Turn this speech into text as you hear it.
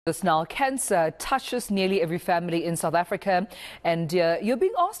This now, cancer touches nearly every family in South Africa, and you're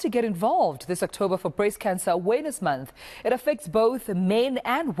being asked to get involved this October for Breast Cancer Awareness Month. It affects both men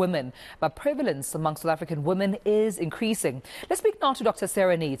and women, but prevalence among South African women is increasing. Let's speak now to Dr.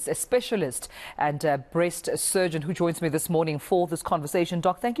 Sarah Nietz, a specialist and breast surgeon who joins me this morning for this conversation.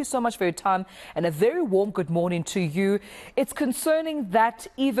 Doc, thank you so much for your time and a very warm good morning to you. It's concerning that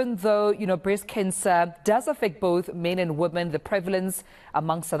even though, breast cancer does affect both men and women, the prevalence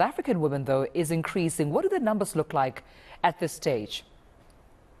among South African women, though, is increasing. What do the numbers look like at this stage?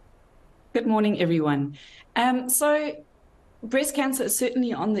 Good morning, everyone. So breast cancer is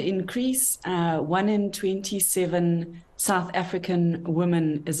certainly on the increase. 1 in 27 South African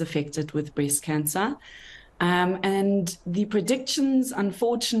women is affected with breast cancer. And the predictions,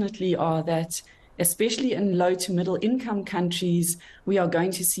 unfortunately, are that especially in low to middle income countries, we are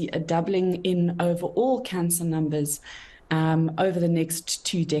going to see a doubling in overall cancer numbers over the next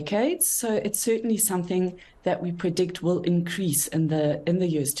 2 decades. So it's certainly something that we predict will increase in the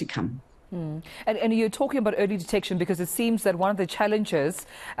years to come. And you're talking about early detection because it seems that one of the challenges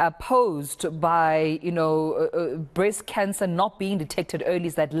posed by, breast cancer not being detected early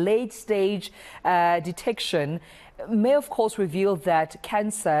is that late stage detection may, of course, reveal that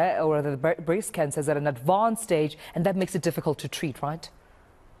cancer or the breast cancer is at an advanced stage, and that makes it difficult to treat, right?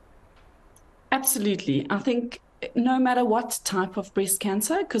 Absolutely. I think no matter what type of breast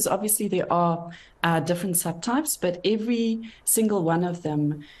cancer, because obviously there are different subtypes, but every single one of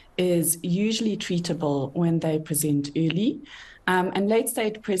them is usually treatable when they present early. And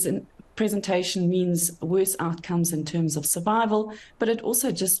late-stage presentation means worse outcomes in terms of survival, but it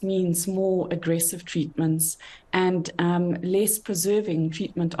also just means more aggressive treatments and less preserving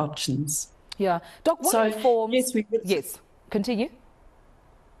treatment options. Yeah. Doc, what informs... Yes, Yes, continue.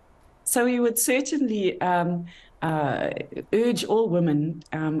 So we would certainly urge all women,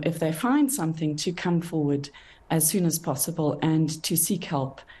 if they find something, to come forward as soon as possible and to seek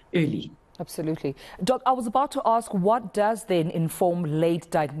help early. Absolutely. Doc, I was about to ask, what does then inform late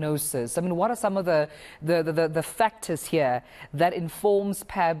diagnosis? I mean, what are some of the factors here that informs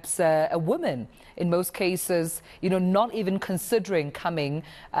perhaps a woman, in most cases, not even considering coming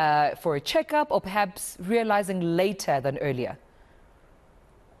for a checkup or perhaps realizing later than earlier?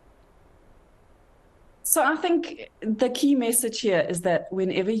 So I think the key message here is that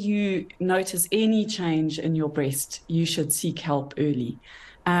whenever you notice any change in your breast, you should seek help early.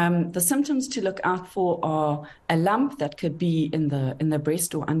 The symptoms to look out for are a lump that could be in the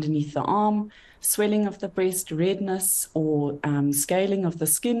breast or underneath the arm, swelling of the breast, redness or scaling of the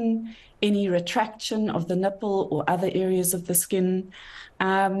skin, any retraction of the nipple or other areas of the skin,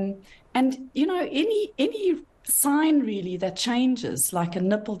 and any sign really that changes, like a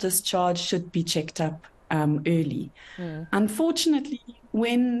nipple discharge, should be checked up early. Unfortunately,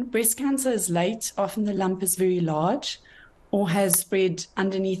 when breast cancer is late, often the lump is very large or has spread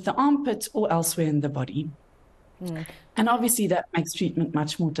underneath the armpit or elsewhere in the body. And obviously that makes treatment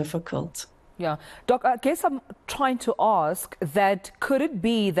much more difficult. Yeah. Doc, I guess I'm trying to ask that could it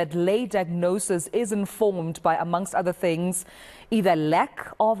be that late diagnosis is informed by, amongst other things, either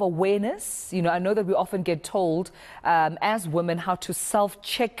lack of awareness? I know that we often get told as women how to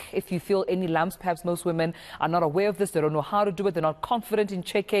self-check if you feel any lumps. Perhaps most women are not aware of this. They don't know how to do it. They're not confident in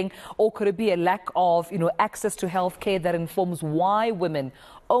checking. Or could it be a lack of, access to healthcare that informs why women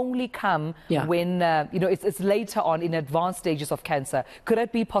only come when, it's later on in advanced stages of cancer? Could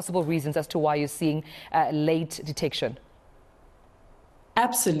that be possible reasons as to why you're seeing late detection?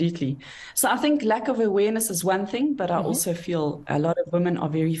 Absolutely. So I think lack of awareness is one thing, but I also feel a lot of women are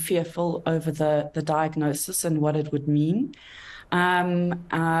very fearful over the diagnosis and what it would mean.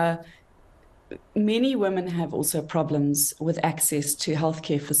 Many women have also problems with access to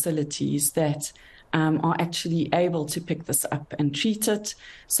healthcare facilities that are actually able to pick this up and treat it.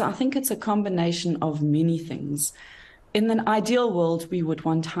 So I think it's a combination of many things. In an ideal world, we would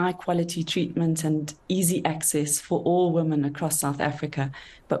want high quality treatment and easy access for all women across South Africa,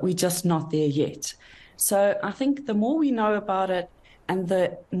 but we're just not there yet. So I think the more we know about it and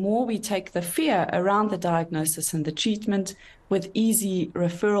the more we take the fear around the diagnosis and the treatment with easy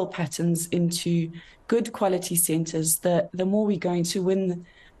referral patterns into good quality centers, the more we're going to win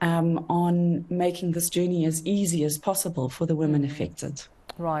on making this journey as easy as possible for the women affected.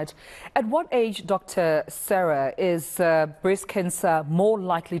 Right. At what age, Dr. Sarah, is breast cancer more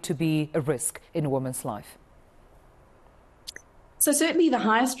likely to be a risk in a woman's life? So certainly the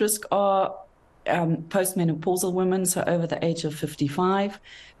highest risk are postmenopausal women, so over the age of 55.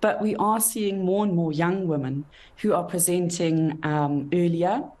 But we are seeing more and more young women who are presenting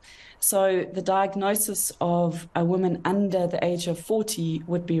earlier. So the diagnosis of a woman under the age of 40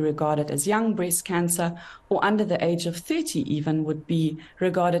 would be regarded as young breast cancer, or under the age of 30 even would be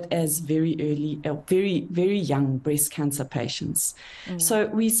regarded as very early, very, very young breast cancer patients. So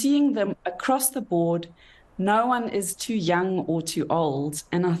we're seeing them across the board. No one is too young or too old.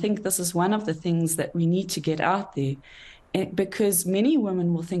 And I think this is one of the things that we need to get out there, because many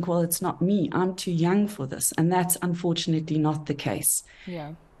women will think, well, it's not me, I'm too young for this. And that's unfortunately not the case.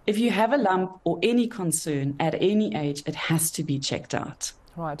 Yeah. If you have a lump or any concern at any age, it has to be checked out.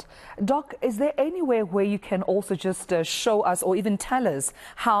 Right. Doc, is there anywhere where you can also just show us or even tell us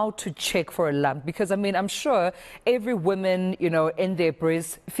how to check for a lump? Because, I mean, I'm sure every woman, in their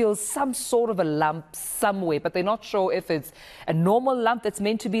breast feels some sort of a lump somewhere, but they're not sure if it's a normal lump that's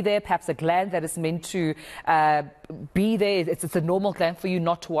meant to be there, perhaps a gland that is meant to be there. It's a normal gland for you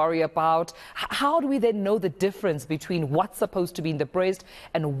not to worry about. How do we then know the difference between what's supposed to be in the breast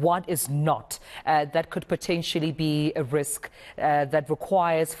and what is not? That could potentially be a risk that requires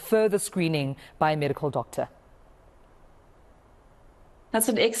further screening by a medical doctor. That's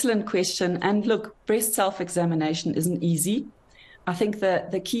an excellent question. And look, breast self-examination isn't easy. I think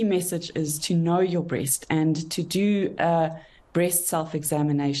the key message is to know your breast and to do a breast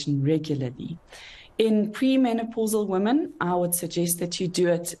self-examination regularly. In premenopausal women, I would suggest that you do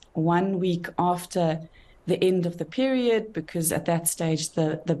it 1 week after the end of the period, because at that stage,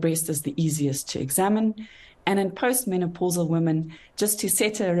 the breast is the easiest to examine. And in postmenopausal women, just to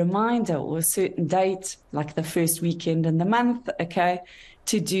set a reminder or a certain date, like the first weekend in the month,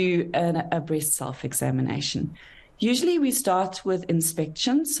 to do a breast self-examination. Usually we start with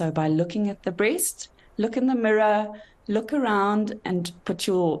inspection. So by looking at the breast, look in the mirror, look around and put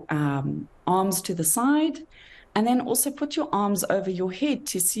your arms to the side, and then also put your arms over your head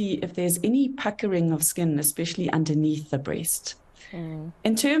to see if there's any puckering of skin, especially underneath the breast.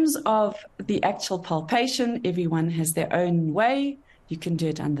 In terms of the actual palpation, everyone has their own way. You can do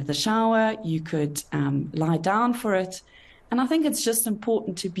it under the shower. You could lie down for it. And I think it's just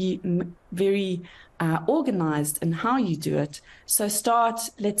important to be very organized in how you do it. So start,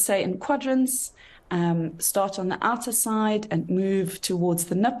 let's say, in quadrants. Start on the outer side and move towards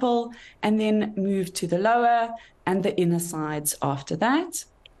the nipple, and then move to the lower and the inner sides after that.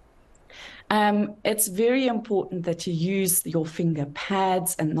 It's very important that you use your finger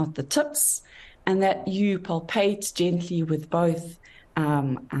pads and not the tips, and that you palpate gently with both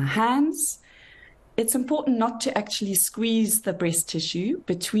hands. It's important not to actually squeeze the breast tissue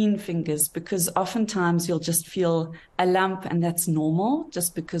between fingers, because oftentimes you'll just feel a lump, and that's normal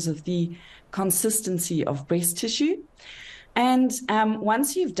just because of the consistency of breast tissue. And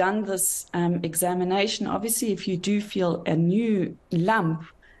once you've done this examination, obviously, if you do feel a new lump,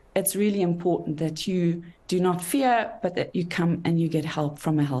 it's really important that you do not fear, but that you come and you get help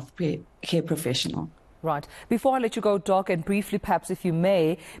from a health care professional. Right. Before I let you go, Doc, and briefly, perhaps, if you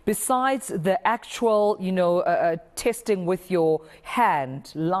may, besides the actual, testing with your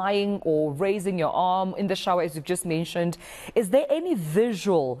hand, lying or raising your arm in the shower, as you've just mentioned, is there any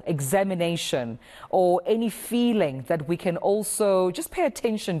visual examination or any feeling that we can also just pay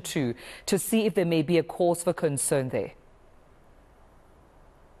attention to see if there may be a cause for concern there?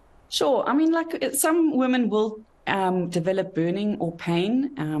 Sure. I mean, like some women will develop burning or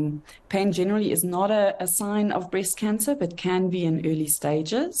pain. Pain generally is not a sign of breast cancer, but can be in early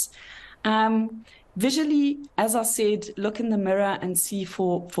stages. Visually, as I said, look in the mirror and see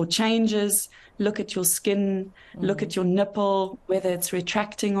for changes. Look at your skin, look at your nipple, whether it's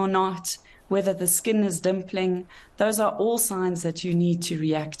retracting or not, whether the skin is dimpling. Those are all signs that you need to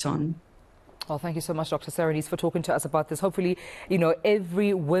react on. Well, thank you so much, Dr. Sarah Nietz, for talking to us about this. Hopefully,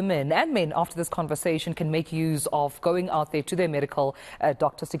 every woman and men after this conversation can make use of going out there to their medical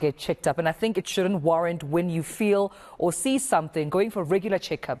doctors to get checked up. And I think it shouldn't warrant, when you feel or see something, going for regular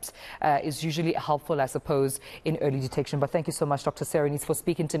checkups is usually helpful, I suppose, in early detection. But thank you so much, Dr. Sarah Nietz, for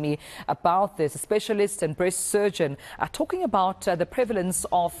speaking to me about this. A specialist and breast surgeon talking about the prevalence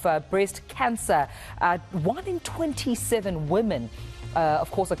of breast cancer. 1 in 27 women.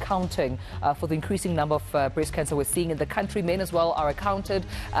 Of course, accounting for the increasing number of breast cancer we're seeing in the country. Men as well are accounted,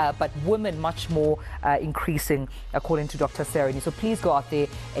 but women much more increasing, according to Dr. Sarah Nietz. So please go out there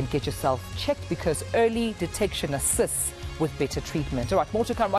and get yourself checked, because early detection assists with better treatment. All right, more to come.